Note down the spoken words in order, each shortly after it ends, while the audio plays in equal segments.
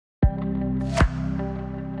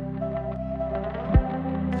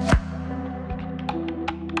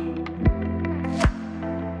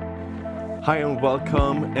Hi and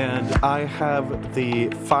welcome, and I have the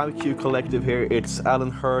 5Q collective here. It's Alan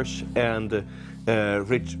Hirsch and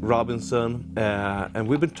Rich Robinson, and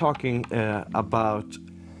we've been talking about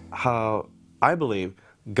how I believe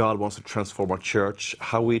God wants to transform our church,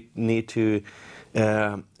 how we need to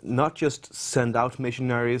not just send out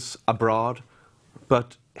missionaries abroad,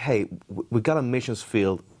 but hey, we got a missions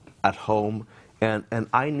field at home, and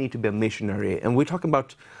I need to be a missionary. And we're talking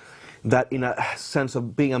about that in a sense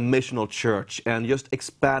of being a missional church and just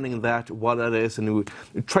expanding that, what that is. And we're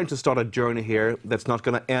trying to start a journey here that's not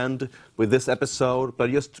going to end with this episode, but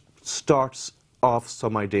just starts off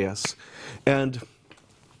some ideas. And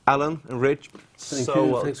Alan and Rich, Thanks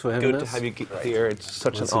for having good us. to have you here. It's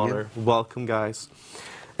such Once an honor. Welcome, guys.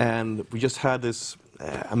 And we just had this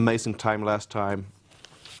amazing time last time.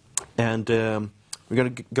 And we're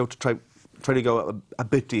going to go to try to go a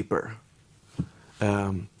bit deeper.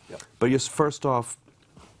 But just first off,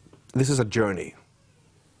 this is a journey.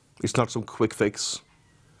 It's not some quick fix.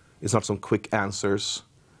 It's not some quick answers.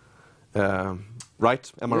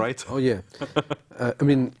 Right? Am I right? Oh, yeah. I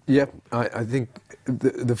think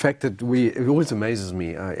the fact that it always amazes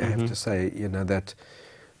me, I have to say, that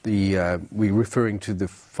we're referring to the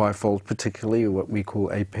fivefold, particularly what we call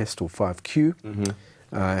APEST or 5Q,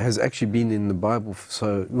 has actually been in the Bible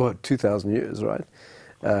for 2,000 years, right?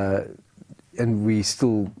 And we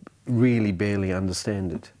still really barely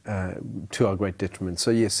understand it, to our great detriment.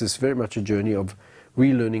 So yes, it's very much a journey of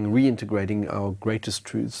relearning, reintegrating our greatest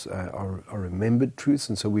truths, our remembered truths,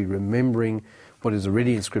 and so we're remembering what is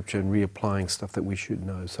already in Scripture and reapplying stuff that we should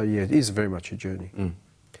know. So yeah, it is very much a journey.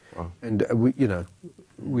 Wow. And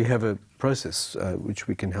we have a process which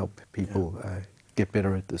we can help people get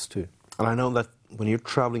better at this too. And I know that when you're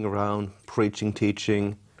traveling around, preaching,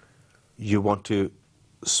 teaching, you want to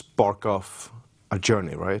spark off a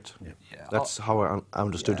journey, right? Yeah. That's how I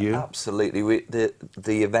understood you. Absolutely.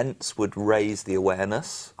 The events would raise the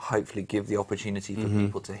awareness, hopefully give the opportunity for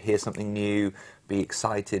people to hear something new, be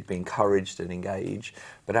excited, be encouraged and engage.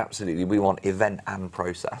 But absolutely, we want event and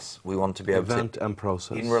process. We want to be able event and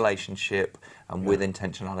process. In relationship and with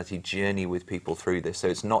intentionality, journey with people through this. So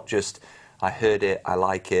it's not just, I heard it, I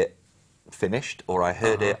like it, finished, or I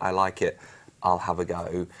heard it, I like it, I'll have a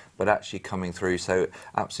go, but actually coming through. So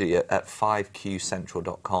absolutely at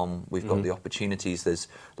 5qcentral.com we've got the opportunities. There's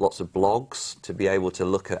lots of blogs to be able to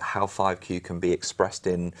look at how 5Q can be expressed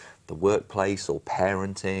in the workplace or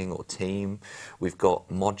parenting or team. We've got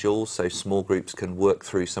modules so small groups can work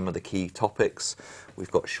through some of the key topics.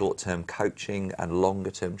 We've got short-term coaching and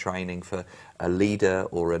longer-term training for a leader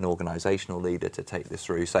or an organizational leader to take this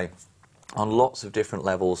through. So on lots of different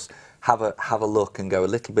levels, have a look and go a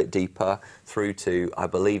little bit deeper through to, I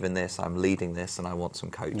believe in this, I'm leading this, and I want some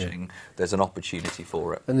coaching. Yeah. There's an opportunity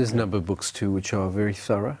for it. And there's a number of books too which are very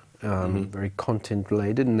thorough, very content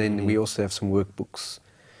related, and then we also have some workbooks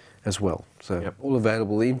as well. So all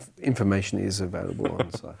available, information is available on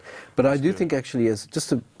the site. But I do think actually, as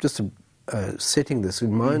just setting this,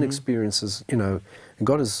 in my own experiences,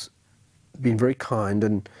 God has been very kind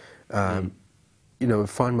and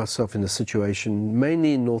find myself in a situation,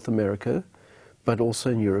 mainly in North America, but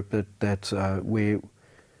also in Europe, where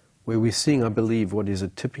we're seeing, I believe, what is a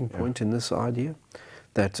tipping point in this idea,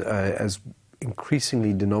 that as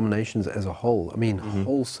increasingly denominations as a whole,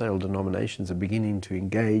 wholesale denominations are beginning to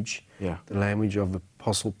engage the language of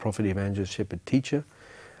apostle, prophet, evangelist, shepherd, teacher.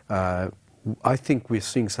 I think we're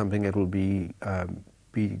seeing something that will be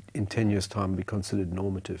in 10 years' time be considered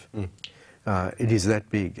normative. It is that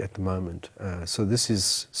big at the moment. So this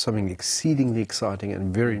is something exceedingly exciting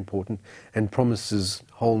and very important, and promises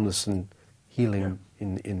wholeness and healing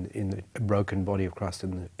in the broken body of Christ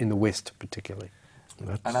in the West particularly.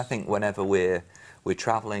 And I think whenever we're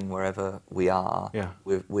traveling, wherever we are,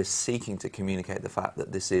 we're seeking to communicate the fact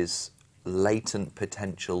that this is latent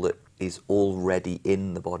potential that is already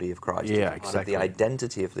in the body of Christ. Yeah, exactly. The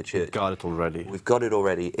identity of the church. We've got it already. We've got it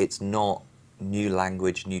already. It's not new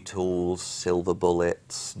language, new tools, silver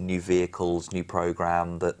bullets, new vehicles, new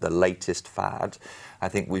program, the latest fad. I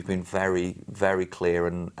think we've been very, very clear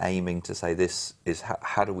and aiming to say this is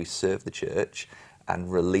how do we serve the church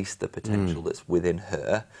and release the potential that's within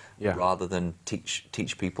her, rather than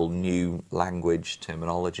teach people new language,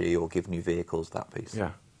 terminology, or give new vehicles, that piece.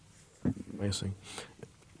 Yeah, amazing.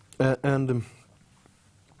 But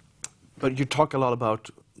you talk a lot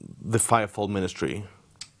about the fivefold ministry.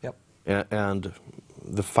 And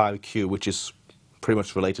the 5Q, which is pretty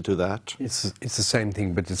much related to that. It's the same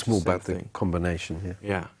thing, but it's more about the combination.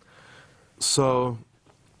 Yeah. So,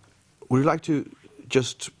 would you like to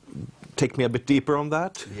just take me a bit deeper on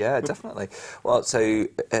that? Yeah, definitely. Well, so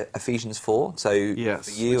Ephesians 4. So Yes,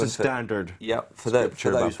 for you it's a and standard. Yeah, for scripture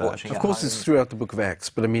about those that. watching Of at course, home. it's throughout the book of Acts,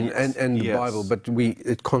 but I mean, Yes. and the Yes. Bible, but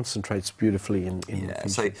it concentrates beautifully in Yeah,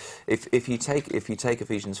 Ephesians. so if you take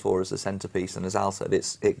Ephesians 4 as the centerpiece, and as Al said,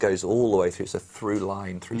 it goes all the way through. It's a through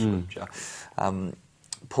line through Scripture.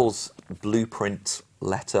 Paul's blueprint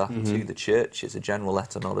letter to the church is a general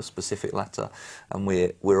letter, not a specific letter, and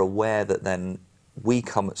we're aware that then we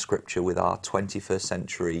come at Scripture with our 21st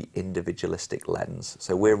century individualistic lens.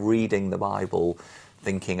 So we're reading the Bible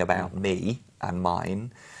thinking about me and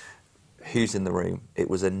mine. Who's in the room? It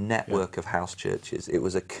was a network of house churches. It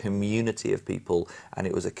was a community of people, and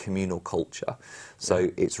it was a communal culture.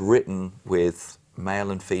 So it's written with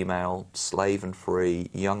male and female, slave and free,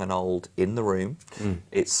 young and old in the room.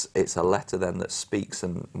 It's a letter then that speaks,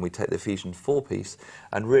 and we take the Ephesians 4 piece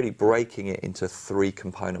and really breaking it into 3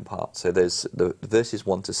 component parts. So there's the verses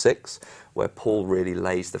 1 to 6, where Paul really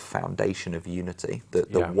lays the foundation of unity,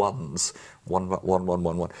 the ones, one,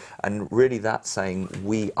 and really that's saying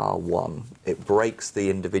we are one. It breaks the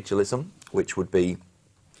individualism, which would be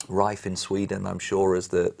rife in Sweden, I'm sure, as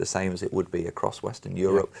the same as it would be across Western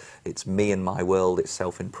Europe. It's me and my world, it's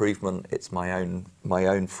self-improvement, it's my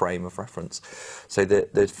own frame of reference. So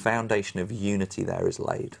the foundation of unity there is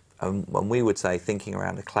laid. And we would say, thinking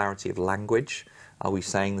around a clarity of language, are we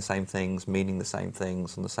saying the same things, meaning the same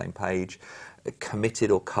things, on the same page? Committed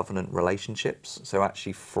or covenant relationships, so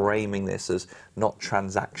actually framing this as not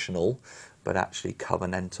transactional, but actually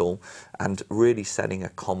covenantal, and really setting a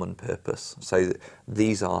common purpose. So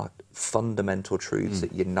these are fundamental truths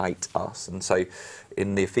that unite us. And so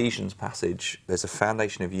in the Ephesians passage, there's a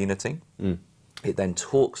foundation of unity. It then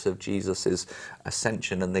talks of Jesus'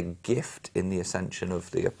 ascension and the gift in the ascension of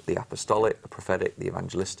the apostolic, the prophetic, the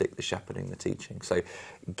evangelistic, the shepherding, the teaching. So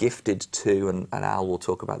gifted to, and Al will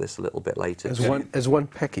talk about this a little bit later. As one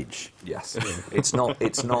package. Yes, it's not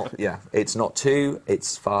 2,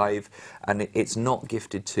 it's 5, and it's not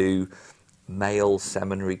gifted to male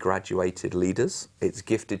seminary graduated leaders. It's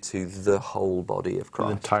gifted to the whole body of Christ.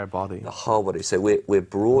 The entire body. The whole body. So we're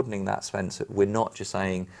broadening that sense. We're not just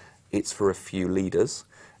saying it's for a few leaders.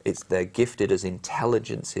 They're gifted as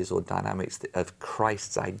intelligences or dynamics of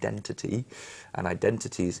Christ's identity, and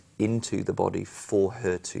identities into the body for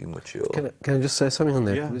her to mature. Can I just say something on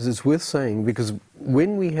that? Yeah. Because it's worth saying, because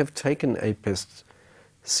when we have taken APEST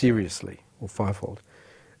seriously, or fivefold,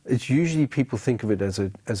 it's usually people think of it as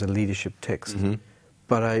a leadership text.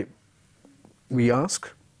 But we ask,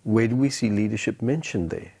 where do we see leadership mentioned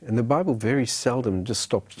there? And the Bible very seldom just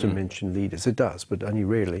stops to mention leaders. It does, but only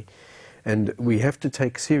rarely. And we have to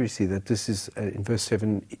take seriously that this is, in verse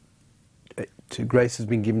 7, grace has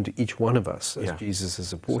been given to each one of us as Jesus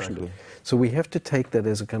has apportioned it. So we have to take that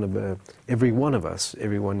as a kind of every one of us,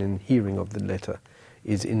 everyone in hearing of the letter,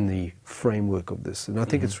 is in the framework of this. And I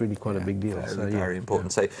think it's really quite a big deal. Very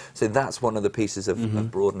important. So that's one of the pieces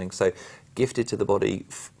of broadening. So gifted to the body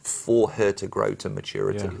for her to grow to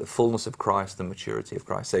maturity, the fullness of Christ, the maturity of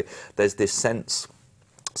Christ. So there's this sense.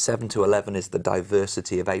 7 to 11 is the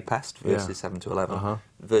diversity of APEST, verses 7 to 11.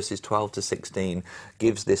 Verses 12 to 16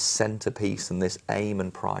 gives this centerpiece and this aim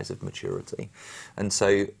and prize of maturity. And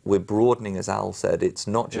so we're broadening, as Al said, it's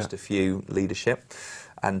not just a few leadership.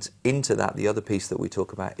 And into that, the other piece that we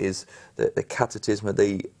talk about is the catechism,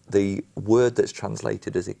 the word that's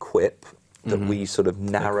translated as equip, that we sort of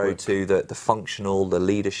narrow to the functional, the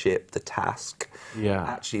leadership, the task.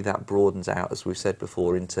 Actually that broadens out, as we've said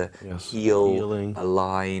before, into healing,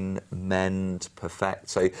 align, mend, perfect.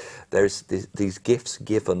 So there's these gifts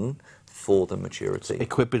given for the maturity.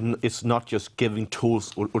 Equipping is not just giving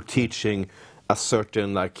tools or teaching a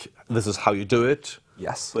certain, like, this is how you do it.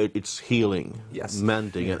 Yes. But it's healing,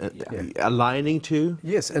 mending, and aligning to.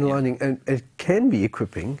 Yes, and aligning. And it can be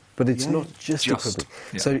equipping, but it's not just equipping.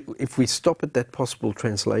 So if we stop at that possible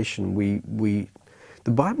translation,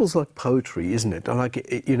 the Bible's like poetry, isn't it? Like,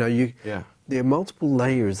 there are multiple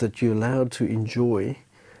layers that you're allowed to enjoy,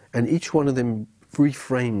 and each one of them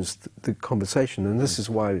reframes the conversation. And this is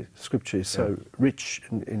why Scripture is so rich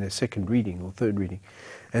in a second reading or third reading.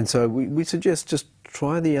 And so we suggest just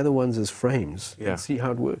try the other ones as frames and see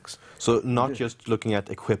how it works. So not just looking at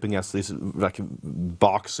equipping as this like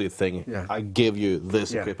boxy thing, I give you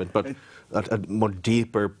this equipment, but a more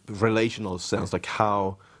deeper relational sense, like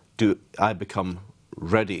how do I become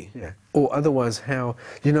ready? Or otherwise how,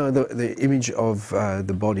 the image of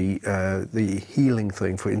the body, the healing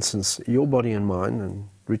thing, for instance, your body and mine, and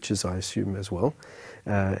Rich's I assume as well,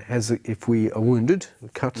 if we are wounded,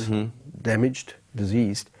 cut, damaged,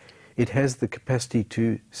 diseased, it has the capacity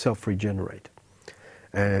to self-regenerate.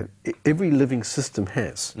 Every living system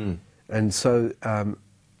has. And so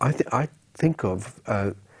I think of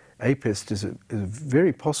APEST as a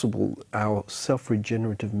very possible our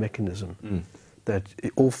self-regenerative mechanism, that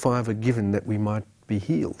all five are given that we might be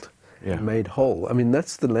healed, made whole. I mean,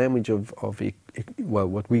 that's the language of well,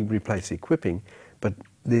 what we replace equipping, but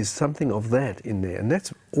there's something of that in there, and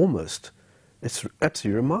that's almost, it's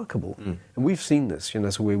absolutely remarkable. And we've seen this, you know,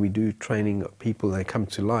 so where we do training of people, they come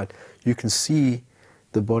to light, you can see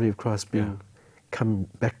the body of Christ being come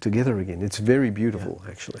back together again. It's very beautiful,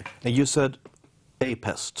 actually. And you said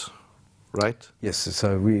APEST, right? Yes,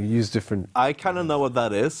 so we use different... I kind of know what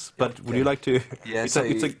that is, but would you like to... Yeah, it's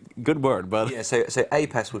a good word, but... Yeah, so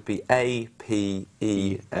APEST would be A-P-E-S-T,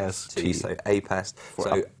 so APEST,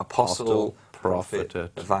 so Apostle, Prophet,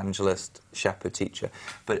 Evangelist, Shepherd, Teacher.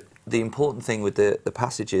 But the important thing with the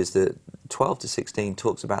passage is that 12 to 16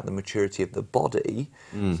 talks about the maturity of the body,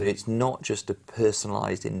 so it's not just a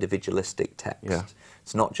personalised, individualistic text. Yeah.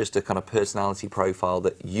 It's not just a kind of personality profile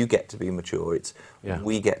that you get to be mature, it's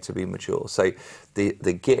we get to be mature. So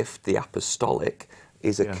the gift, the apostolic,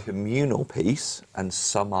 is a communal piece, and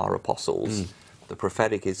some are apostles. The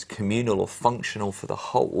prophetic is communal or functional for the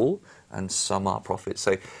whole, and some are prophets.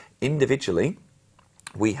 So individually,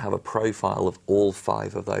 we have a profile of all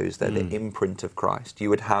five of those. They're the imprint of Christ. You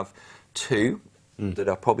would have two that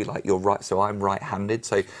are probably like your right. So I'm right-handed.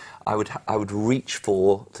 So I would reach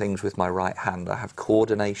for things with my right hand. I have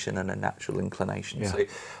coordination and a natural inclination. So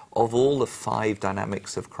of all the five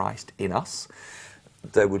dynamics of Christ in us,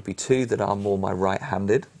 there would be two that are more my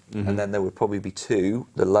right-handed, and then there would probably be two,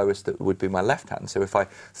 the lowest, that would be my left hand. So if I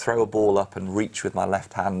throw a ball up and reach with my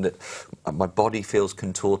left hand, my body feels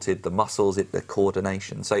contorted, the muscles, the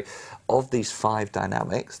coordination. So of these five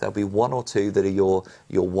dynamics, there'll be one or two that are your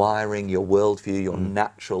wiring, your worldview, your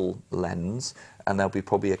natural lens, and there'll be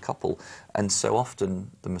probably a couple. And so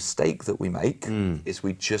often the mistake that we make is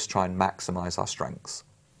we just try and maximize our strengths.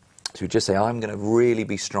 So we just say, I'm going to really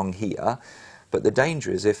be strong here. But the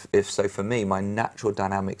danger is if so for me, my natural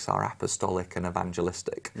dynamics are apostolic and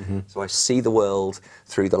evangelistic. So I see the world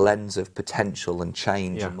through the lens of potential and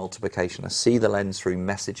change and multiplication. I see the lens through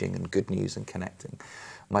messaging and good news and connecting.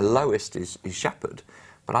 My lowest is shepherd.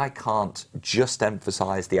 But I can't just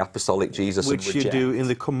emphasize the apostolic Jesus which and you reject. do in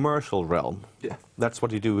the commercial realm. Yeah. That's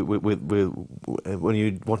what you do with when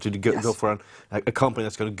you want to go for a company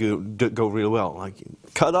that's going to go really well. Like,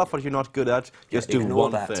 cut off what you're not good at, just do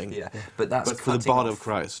one thing. Yeah. But that's for the body of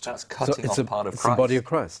Christ. That's cutting off part of Christ. It's the body of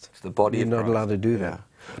Christ. It's the body of You're Christ. not allowed to do that.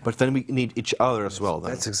 But then we need each other as well.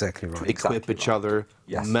 Then. That's exactly right. To equip each other,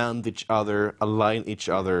 mend each other, align each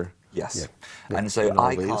other. Yes. And so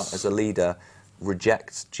I can't, as a leader,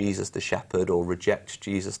 reject Jesus the shepherd or reject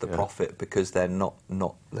Jesus the prophet because they're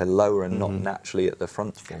they're lower and not naturally at the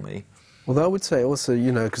front for me. Well, I would say also,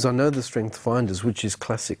 you know, because I know the Strength Finders, which is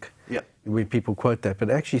classic, where people quote that, but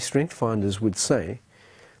actually Strength Finders would say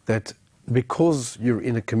that because you're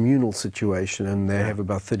in a communal situation and they have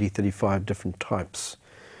about 30, 35 different types,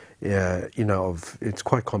 you know, it's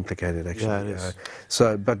quite complicated actually. Yeah, it is.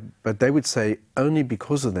 So, but they would say only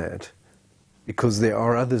because of that, because there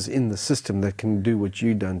are others in the system that can do what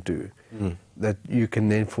you don't do, that you can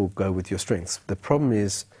therefore go with your strengths. The problem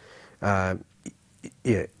is, your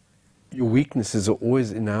weaknesses are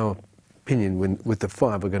always, in our opinion, with the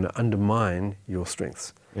five, are going to undermine your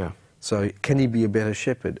strengths. Yeah. So can he be a better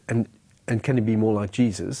shepherd? And can he be more like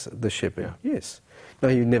Jesus, the shepherd? Yeah. Yes. Now,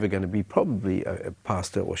 you're never going to be probably a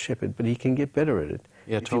pastor or shepherd, but he can get better at it.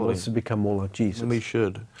 Yeah, if totally. he wants to become more like Jesus. And we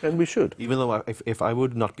should. And we should. Even though if I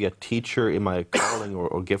would not be a teacher in my calling or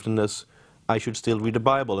giftedness, I should still read the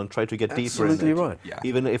Bible and try to get deeper in it. Absolutely right. Yeah.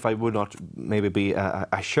 Even if I would not maybe be a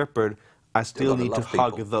shepherd, I still need to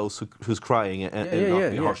hug those who's crying and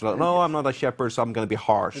not be harsh. No, I'm not a shepherd, so I'm going to be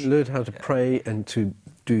harsh. And learn how to pray and to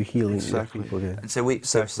do healing with people. Yeah. And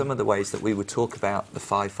so some of the ways that we would talk about the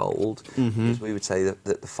fivefold is we would say that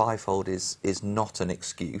the fivefold is not an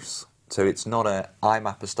excuse. So it's not I'm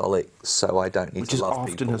apostolic, so I don't need to love people.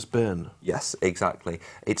 Which often has been. Yes, exactly.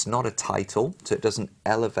 It's not a title, so it doesn't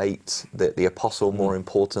elevate the apostle more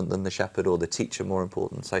important than the shepherd or the teacher more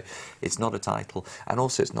important. So it's not a title. And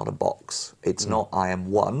also it's not a box. It's not I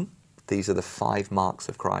am one. These are the 5 marks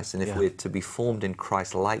of Christ. And if we're to be formed in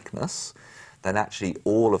Christ's likeness, then actually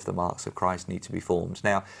all of the marks of Christ need to be formed.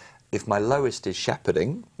 Now, if my lowest is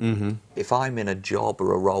shepherding, if I'm in a job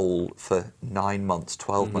or a role for 9 months,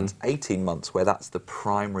 12 months, 18 months, where that's the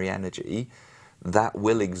primary energy, that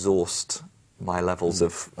will exhaust my levels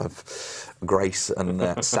of grace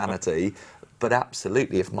and sanity. But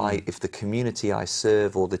absolutely, if the community I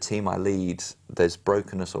serve or the team I lead, there's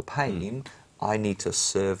brokenness or pain, I need to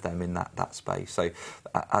serve them in that space. So,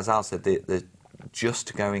 as Al said, the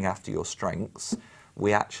just going after your strengths,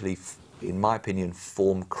 we actually, in my opinion,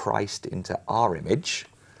 form Christ into our image.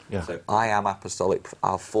 Yeah. So I am apostolic,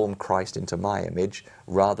 I'll form Christ into my image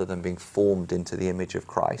rather than being formed into the image of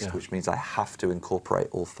Christ, Yeah. which means I have to incorporate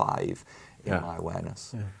all five in Yeah. my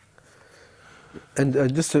awareness. Yeah.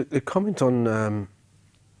 And just a comment on,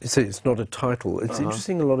 you say it's not a title. It's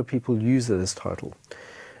interesting a lot of people use it as title.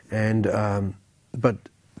 And, but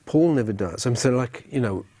Paul never does. I'm saying, like, you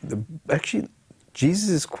know, actually, Jesus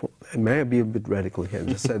is, may I be a bit radical here and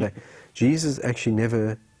just say that Jesus actually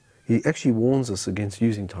never, he actually warns us against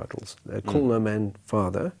using titles. Call no man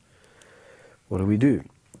father. What do we do?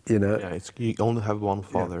 You know? Yeah, you only have one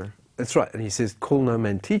father. Yeah. That's right. And he says, call no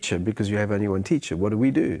man teacher because you have only one teacher. What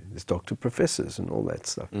do? There's doctor, professors and all that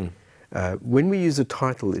stuff. When we use a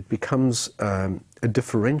title, it becomes a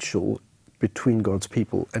differential between God's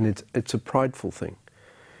people, and it's a prideful thing.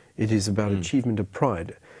 It is about achievement of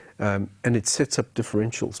pride, and it sets up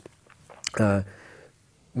differentials.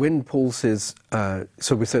 When Paul says,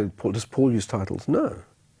 so we say, does Paul use titles? No.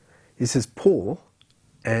 He says Paul,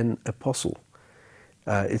 an apostle.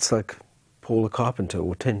 It's like Paul a carpenter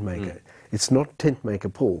or tent maker. It's not tent maker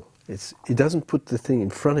Paul. He doesn't put the thing in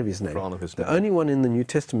front of his name. The only one in the New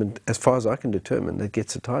Testament, as far as I can determine, that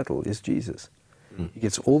gets a title is Jesus. He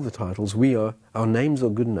gets all the titles. Our names are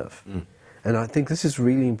good enough. And I think this is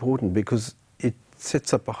really important because it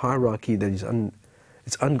sets up a hierarchy that is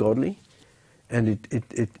it's ungodly and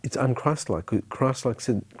it's unchristlike.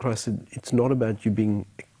 Christ said, it's not about you being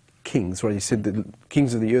kings, right? He said that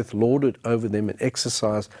kings of the earth lord it over them and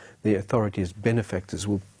exercise their authority as benefactors,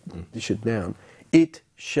 will dish it down. It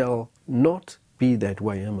shall not be that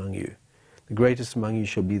way among you. The greatest among you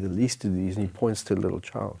shall be the least of these, and he points to a little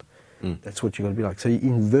child. That's what you've got to be like. So he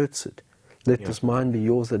inverts it. Let this mind be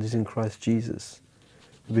yours that is in Christ Jesus.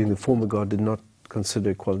 Being the form of God, did not consider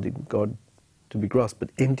equality with God to be grasped, but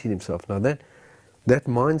emptied himself. Now that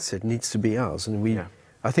mindset needs to be ours. And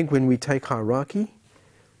I think when we take hierarchy,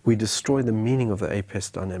 we destroy the meaning of the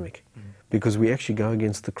APEST dynamic, because we actually go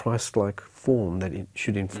against the Christ-like form that it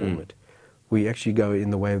should inform it. We actually go in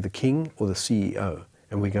the way of the king or the CEO,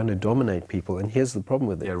 and we're going to dominate people. And here's the problem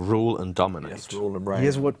with it. Yeah, rule and dominate. Yes, rule and reign.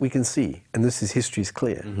 Here's what we can see, and this is history's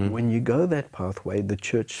clear. When you go that pathway, the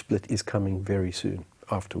church split is coming very soon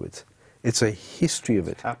afterwards. It's a history of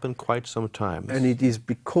it. It's happened quite some times. And it is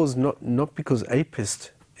because, not because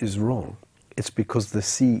APEST is wrong, it's because the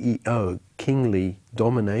CEO, kingly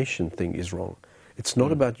domination thing is wrong. It's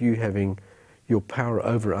not about you having your power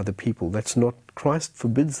over other people. That's not, Christ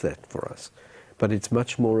forbids that for us. But it's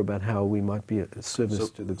much more about how we might be a service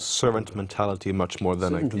to the servant mentality, much more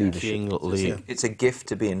than a kingly. It's a gift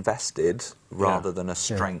to be invested rather than a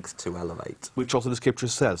strength to elevate. Which also the scripture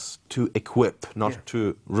says, to equip, not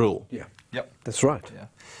to rule. Yeah. Yep. That's right. Yeah.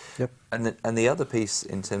 Yep. And the other piece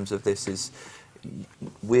in terms of this is,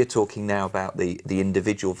 we're talking now about the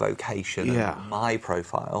individual vocation and my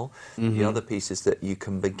profile. The other piece is that you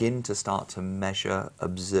can begin to start to measure,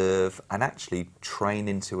 observe, and actually train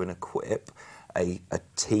into and equip a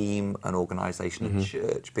team, an organisation, a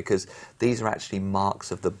church, because these are actually marks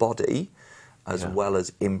of the body as well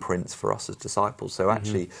as imprints for us as disciples. So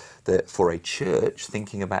actually, for a church,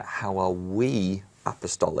 thinking about how are we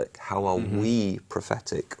apostolic, how are we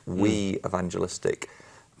prophetic, we evangelistic,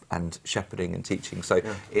 and shepherding and teaching. So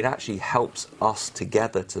it actually helps us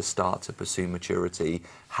together to start to pursue maturity,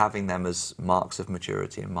 having them as marks of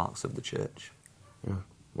maturity and marks of the church. Yeah.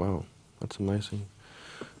 Wow, that's amazing.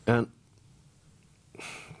 And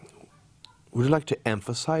would you like to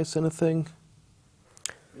emphasize anything?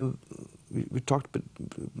 We talked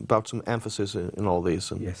about some emphasis in all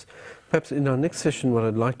these. Yes. Perhaps in our next session, what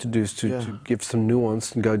I'd like to do is to give some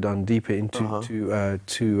nuance and go down deeper into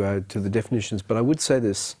to the definitions. But I would say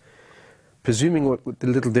this, presuming what the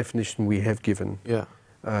little definition we have given,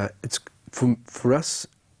 it's for us,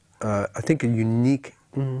 I think a unique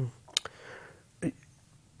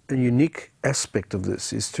aspect of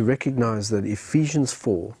this is to recognize that Ephesians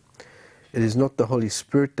 4, it is not the Holy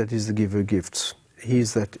Spirit that is the giver of gifts. He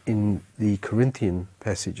is that in the Corinthian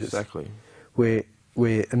passages. Exactly. Where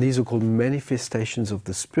and these are called manifestations of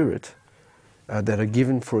the Spirit that are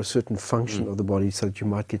given for a certain function of the body so that you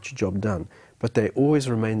might get your job done. But they always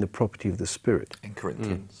remain the property of the Spirit. In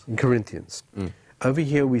Corinthians. In Corinthians. Over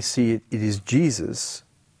here we see it is Jesus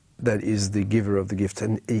that is the giver of the gifts.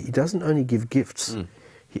 And he doesn't only give gifts.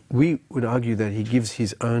 We would argue that he gives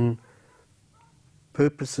his own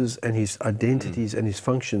purposes and his identities and his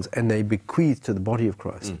functions, and they bequeath to the body of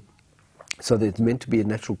Christ. So there's meant to be a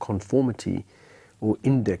natural conformity or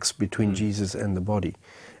index between Jesus and the body.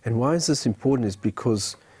 And why is this important is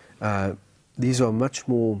because these are much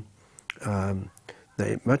more,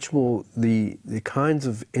 the kinds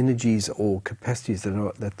of energies or capacities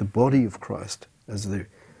that the body of Christ, as the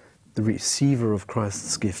receiver of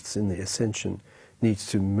Christ's gifts in the ascension, needs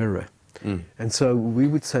to mirror. And so we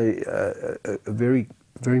would say a very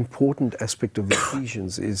important aspect of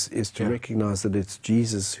Ephesians is to recognize that it's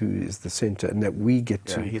Jesus who is the center, and that we get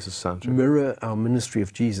to he's the center. mirror our ministry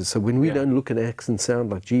of Jesus. So when we don't look and act and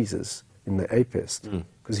sound like Jesus in the APEST,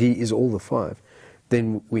 because he is all the five,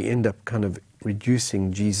 then we end up kind of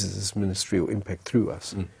reducing Jesus' ministry or impact through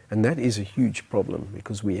us. And that is a huge problem,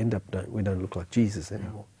 because we end up we don't look like Jesus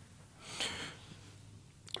anymore.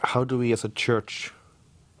 How do we as a church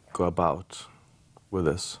go about with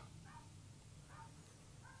this?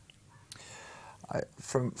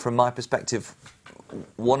 From my perspective,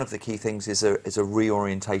 one of the key things is a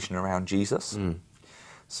reorientation around Jesus.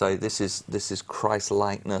 So this is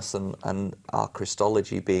Christ-likeness and our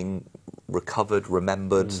Christology being recovered,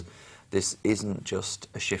 remembered. This isn't just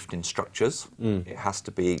a shift in structures. It has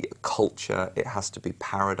to be culture. It has to be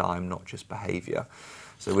paradigm, not just behaviour.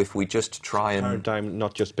 So if we just try and... Paradigm,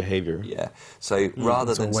 not just behaviour. Yeah. So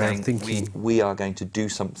rather than saying we are going to do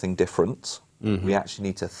something different, we actually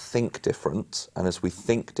need to think different. And as we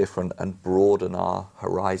think different and broaden our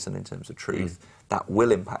horizon in terms of truth, that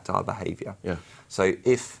will impact our behaviour. Yeah. So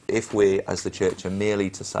if we, as the church, are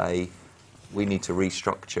merely to say we need to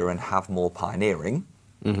restructure and have more pioneering,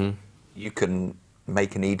 you can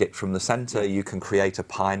make an edict from the centre, you can create a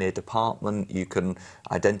pioneer department, you can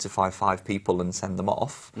identify 5 people and send them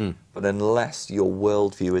off. But unless your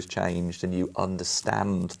worldview has changed and you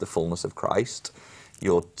understand the fullness of Christ,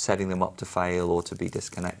 you're setting them up to fail or to be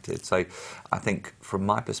disconnected. So I think from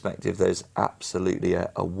my perspective, there's absolutely a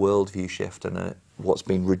worldview shift and what's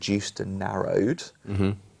been reduced and narrowed,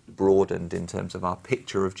 broadened in terms of our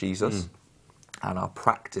picture of Jesus and our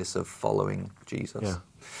practice of following Jesus. Yeah.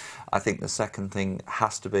 I think the second thing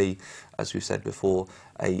has to be, as we said before,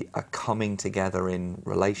 a coming together in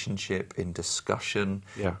relationship, in discussion,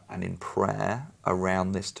 and in prayer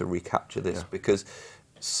around this to recapture this. Because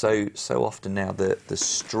so often now the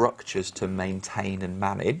structures to maintain and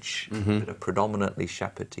manage that are predominantly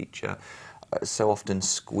shepherd-teacher so often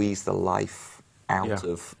squeeze the life out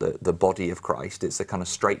of the body of Christ. It's a kind of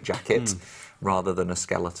straitjacket rather than a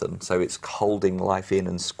skeleton. So it's holding life in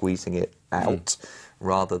and squeezing it out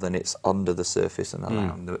rather than it's under the surface and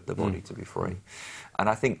allowing the body to be free. And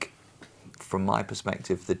I think, from my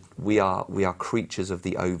perspective, that we are creatures of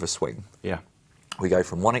the overswing. Yeah. We go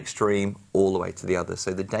from one extreme all the way to the other.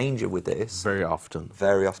 So the danger with this... Very often,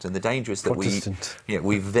 the danger is that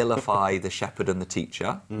we vilify the shepherd and the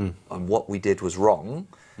teacher, and what we did was wrong,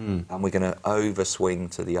 and we're going to overswing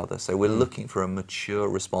to the other. So we're looking for a mature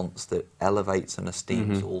response that elevates and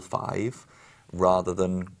esteems all 5, rather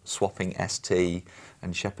than swapping ST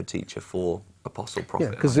and shepherd teacher for apostle prophet.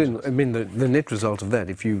 Yeah, because then, I mean, the net result of that,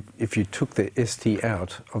 if you took the ST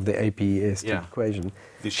out of the APEST equation,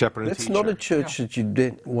 the shepherd and that's teacher. not a church that you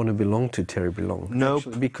don't want to belong to terribly long. No,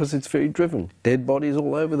 nope. Because it's very driven. Dead bodies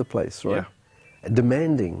all over the place, right? Yeah.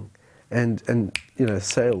 Demanding, and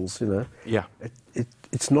sales. Yeah.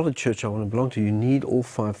 It's not a church I want to belong to. You need all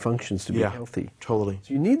 5 functions to be healthy. Totally.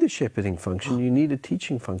 So you need the shepherding function. You need a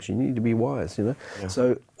teaching function. You need to be wise. Yeah.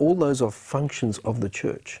 So all those are functions of the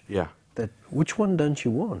church. Yeah. Which one don't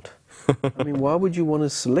you want? I mean, why would you want to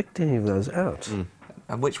select any of those out?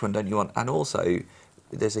 And which one don't you want? And also,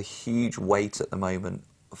 there's a huge weight at the moment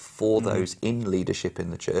for those in leadership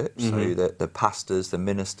in the church, so the pastors, the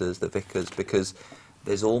ministers, the vicars, because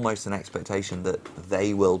there's almost an expectation that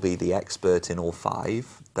they will be the expert in all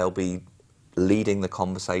 5. They'll be leading the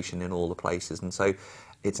conversation in all the places. And so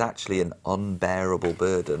it's actually an unbearable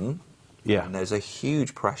burden. Yeah. And there's a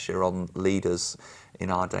huge pressure on leaders in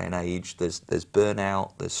our day and age. There's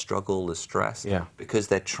burnout, there's struggle, there's stress, because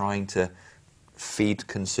they're trying to feed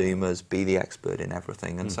consumers, be the expert in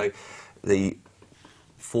everything. And so the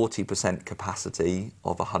 40% capacity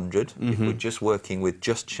of 100, if we're just working with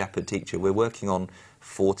just shepherd teacher, we're working on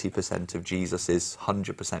 40% of Jesus's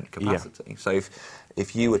 100% capacity. So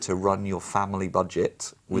if you were to run your family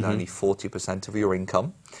budget with only 40% of your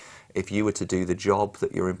income, if you were to do the job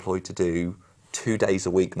that you're employed to do 2 days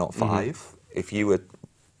a week, not 5, if you were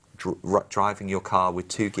driving your car with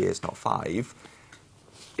 2 gears, not 5,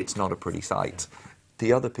 it's not a pretty sight.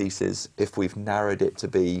 The other piece is, if we've narrowed it to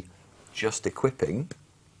be just equipping,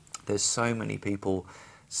 there's so many people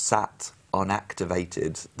sat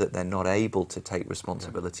unactivated that they're not able to take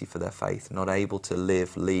responsibility for their faith, not able to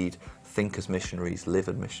live, lead, think as missionaries, live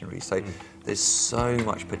as missionaries. So there's so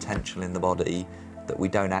much potential in the body that we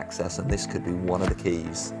don't access, and this could be one of the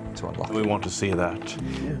keys to unlock We it. want to see that.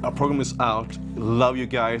 Our program is out. Love you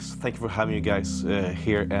guys. Thank you for having you guys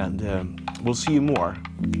here, and we'll see you more.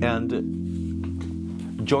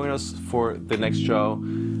 And join us for the next show.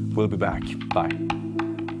 We'll be back. Bye.